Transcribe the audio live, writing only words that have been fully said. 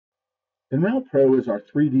EnRoute Pro is our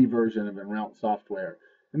 3D version of EnRoute software.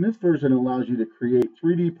 And this version allows you to create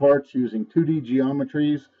 3D parts using 2D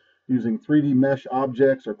geometries, using 3D mesh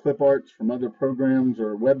objects or clip arts from other programs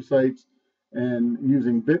or websites, and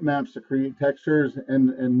using bitmaps to create textures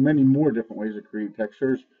and many more different ways to create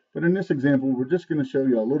textures. But in this example, we're just going to show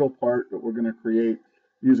you a little part that we're going to create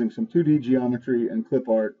using some 2D geometry and clip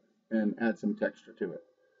art and add some texture to it.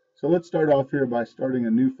 So let's start off here by starting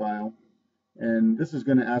a new file. And this is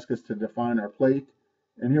going to ask us to define our plate.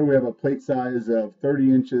 And here we have a plate size of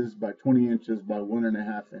 30 inches by 20 inches by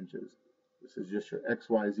 1.5 inches. This is just your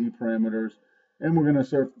XYZ parameters. And we're going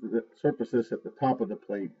to surface this at the top of the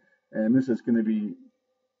plate. And this is going to be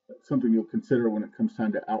something you'll consider when it comes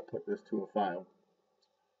time to output this to a file.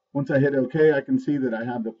 Once I hit OK, I can see that I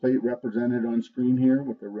have the plate represented on screen here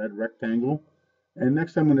with a red rectangle. And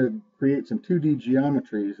next I'm going to create some 2D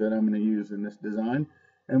geometries that I'm going to use in this design.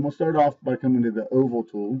 And we'll start off by coming to the oval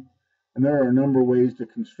tool. And there are a number of ways to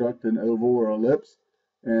construct an oval or ellipse.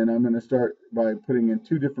 And I'm going to start by putting in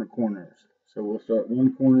two different corners. So we'll start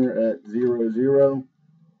one corner at 0, 0,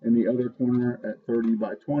 and the other corner at 30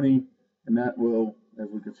 by 20. And that will, as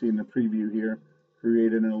we can see in the preview here,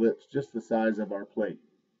 create an ellipse just the size of our plate.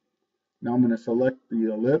 Now I'm going to select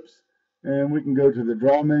the ellipse. And we can go to the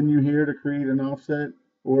draw menu here to create an offset.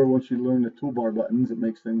 Or once you learn the toolbar buttons, it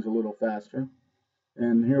makes things a little faster.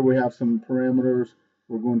 And here we have some parameters.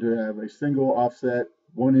 We're going to have a single offset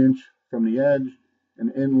 1 inch from the edge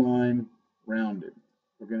and inline rounded.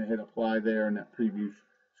 We're going to hit apply there, and that preview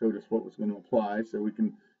showed us what was going to apply so we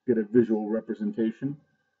can get a visual representation.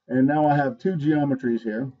 And now I have two geometries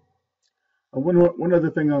here. One other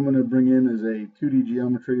thing I'm going to bring in is a 2D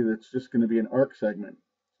geometry that's just going to be an arc segment.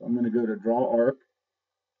 So I'm going to go to draw arc.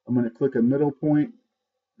 I'm going to click a middle point,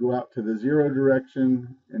 go out to the 0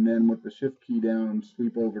 direction, and then with the shift key down,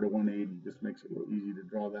 sweep over to 180. Just makes it real easy to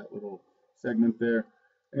draw that little segment there.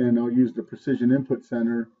 And I'll use the precision input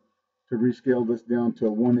center to rescale this down to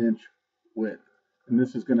a 1 inch width. And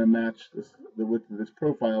this is going to match this, the width of this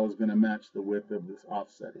profile is going to match the width of this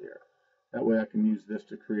offset here. That way I can use this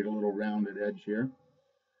to create a little rounded edge here.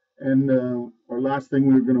 And our last thing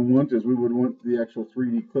we're going to want is we would want the actual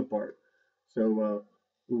 3D clip art. So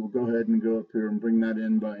we will go ahead and go up here and bring that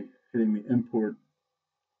in by hitting the import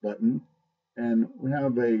button. And we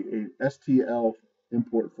have a STL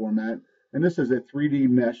import format. And this is a 3D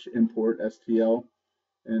mesh import STL.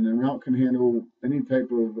 And EnRoute can handle any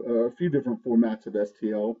type of, a few different formats of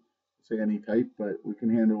STL. Say any type, but we can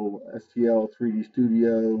handle STL, 3D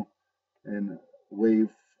Studio, and wave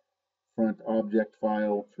front object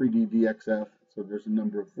file, 3D DXF. So there's a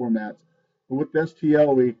number of formats. But with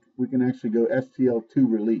STL, we can actually go STL to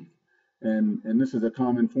relief. And this is a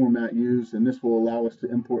common format used, and this will allow us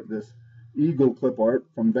to import this eagle clip art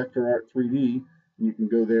from Vector Art 3D. And you can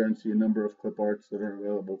go there and see a number of clip arts that are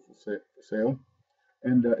available for sale.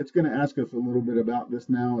 And it's going to ask us a little bit about this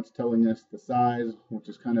now. It's telling us the size, which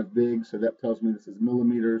is kind of big, so that tells me this is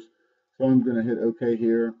millimeters. So I'm going to hit OK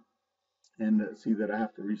here and see that I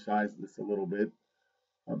have to resize this a little bit.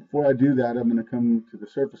 Before I do that, I'm going to come to the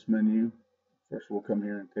surface menu. First, we'll come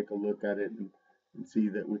here and take a look at it and see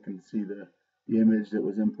that we can see the image that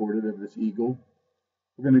was imported of this eagle.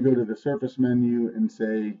 We're going to go to the surface menu and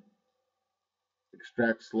say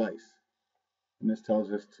extract slice. And this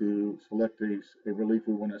tells us to select a relief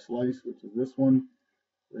we want to slice, which is this one.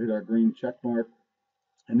 We hit our green check mark,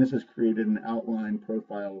 and this has created an outline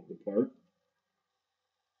profile of the part.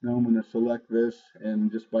 Now I'm going to select this,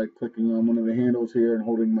 and just by clicking on one of the handles here and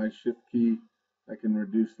holding my shift key, I can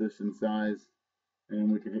reduce this in size,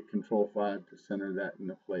 and we can hit Control 5 to center that in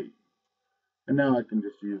the plate. And now I can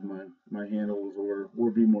just use my handles or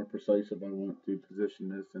be more precise if I want to position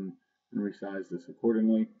this and resize this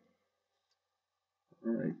accordingly.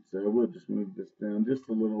 All right, so we'll just move this down just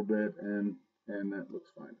a little bit, and that looks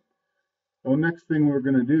fine. Well, next thing we're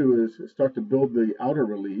going to do is start to build the outer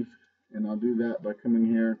relief, and I'll do that by coming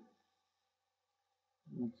here.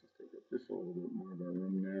 Let's just take up just a little bit more of our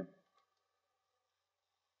room there.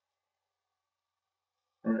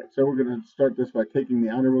 All right, so we're going to start this by taking the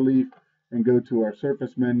outer relief and go to our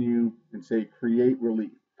surface menu and say Create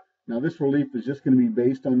Relief. Now this relief is just going to be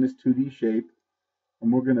based on this 2D shape,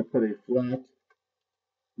 and we're going to put a flat,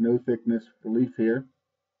 no thickness relief here.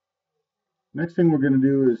 Next thing we're going to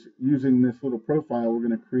do is, using this little profile, we're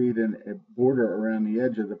going to create a border around the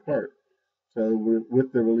edge of the part. So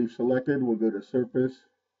with the relief selected, we'll go to Surface,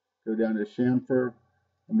 go down to Chamfer,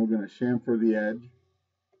 and we're going to chamfer the edge.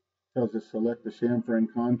 It tells us select the chamfer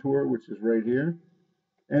and contour, which is right here.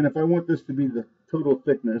 And if I want this to be the total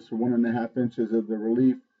thickness, or 1.5 inches of the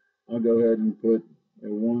relief, I'll go ahead and put a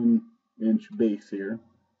 1 inch base here.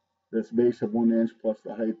 this base of 1 inch plus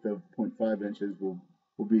the height of 0.5 inches will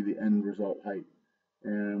be the end result height.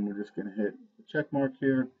 And we're just going to hit the check mark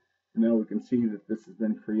here. And now we can see that this has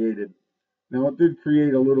been created. Now it did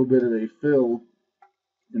create a little bit of a fill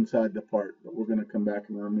inside the part, but we're going to come back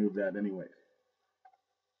and remove that anyway.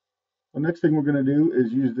 The next thing we're going to do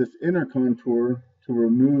is use this inner contour to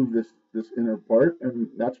remove this inner part, and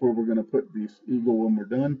that's where we're going to put this eagle when we're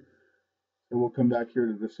done. So we'll come back here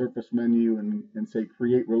to the surface menu and say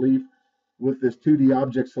create relief. With this 2D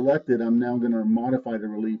object selected, I'm now going to modify the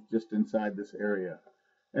relief just inside this area.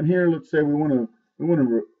 And here, let's say we want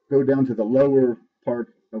to go down to the lower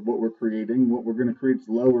part of what we're creating. What we're going to create is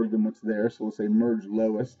lower than what's there, so we'll say merge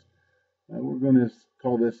lowest. We're going to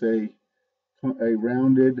call this a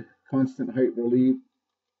rounded constant height relief,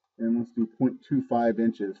 and let's do 0.25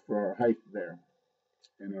 inches for our height there.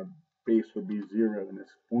 And our base would be 0 in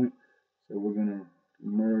this point. So we're going to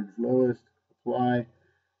merge lowest, apply.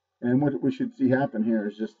 And what we should see happen here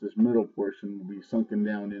is just this middle portion will be sunken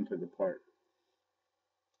down into the part.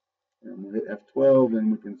 And we'll hit F12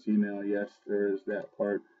 and we can see now, yes, there is that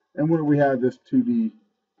part. And where we have this 2D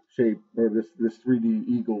shape, or this 3D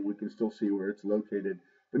eagle, we can still see where it's located.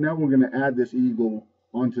 But now we're going to add this eagle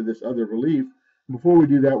onto this other relief. Before we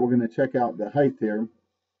do that, we're going to check out the height here.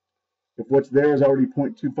 If what's there is already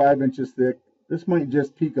 0.25 inches thick, this might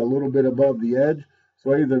just peak a little bit above the edge.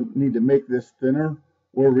 So I either need to make this thinner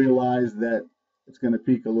or realize that it's going to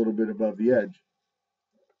peak a little bit above the edge.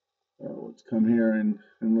 Let's come here and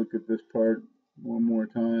look at this part one more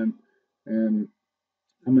time. And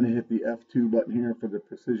I'm going to hit the F2 button here for the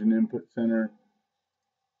Precision Input Center.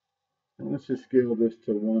 And let's just scale this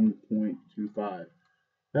to 1.25.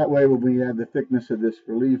 That way, when we add the thickness of this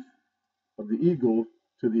relief of the eagle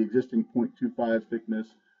to the existing 0.25 thickness,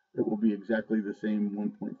 it will be exactly the same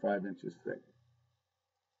 1.5 inches thick.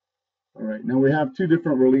 All right, now we have two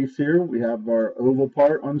different reliefs here. We have our oval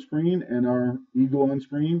part on screen and our eagle on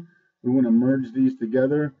screen. We want to merge these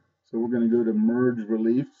together, so we're going to go to Merge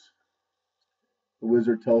Reliefs. The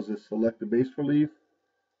wizard tells us select the base relief.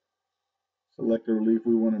 Select the relief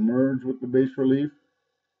we want to merge with the base relief.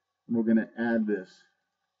 And we're going to add this.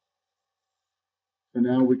 So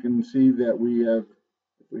now we can see that we have,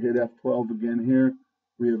 if we hit F12 again here,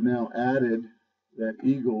 we have now added that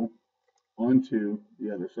eagle onto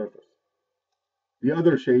the other surface. The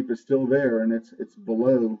other shape is still there, and it's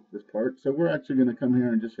below this part. So we're actually going to come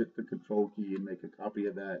here and just hit the Control key and make a copy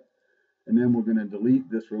of that. And then we're going to delete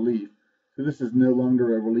this relief. So this is no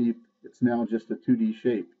longer a relief. It's now just a 2D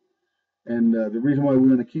shape. And the reason why we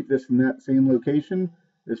want to keep this in that same location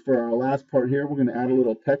is for our last part here, we're going to add a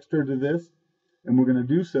little texture to this. And we're going to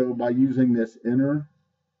do so by using this inner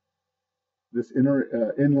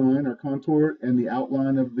inline or contour and the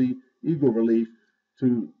outline of the eagle relief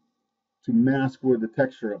to mask where the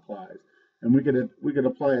texture applies. And we could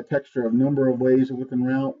apply a texture a number of ways with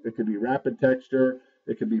EnRoute. It could be rapid texture,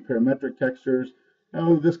 it could be parametric textures.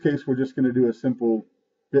 Now in this case, we're just going to do a simple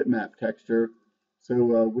bitmap texture. So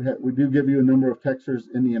we do give you a number of textures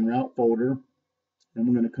in the EnRoute folder. And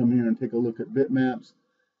we're going to come here and take a look at bitmaps.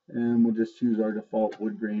 And we'll just choose our default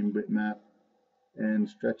wood grain bitmap and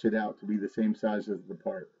stretch it out to be the same size as the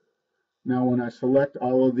part. Now when I select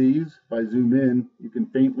all of these, if I zoom in, you can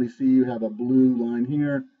faintly see you have a blue line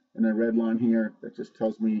here and a red line here. That just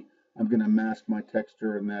tells me I'm going to mask my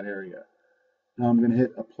texture in that area. Now I'm going to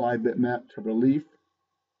hit Apply Bitmap to Relief.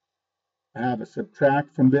 I have a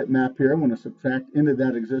Subtract from Bitmap here. I'm going to subtract into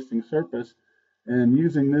that existing surface, and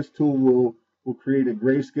using this tool will create a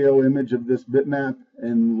grayscale image of this bitmap,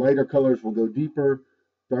 and lighter colors will go deeper,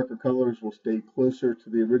 darker colors will stay closer to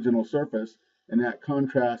the original surface, and that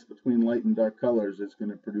contrast between light and dark colors is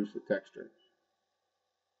going to produce a texture.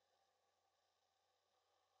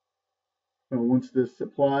 So once this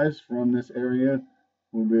applies from this area,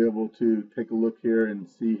 we'll be able to take a look here and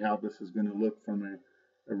see how this is going to look from a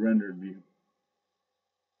rendered view.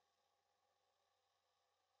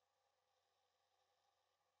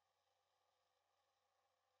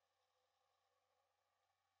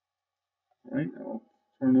 All right, I'll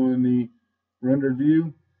turn on the rendered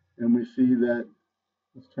view, and we see that,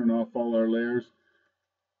 let's turn off all our layers.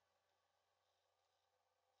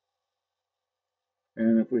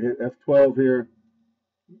 And if we hit F12 here,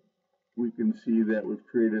 we can see that we've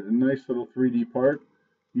created a nice little 3D part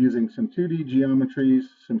using some 2D geometries,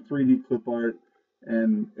 some 3D clip art,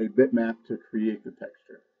 and a bitmap to create the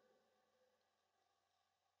texture.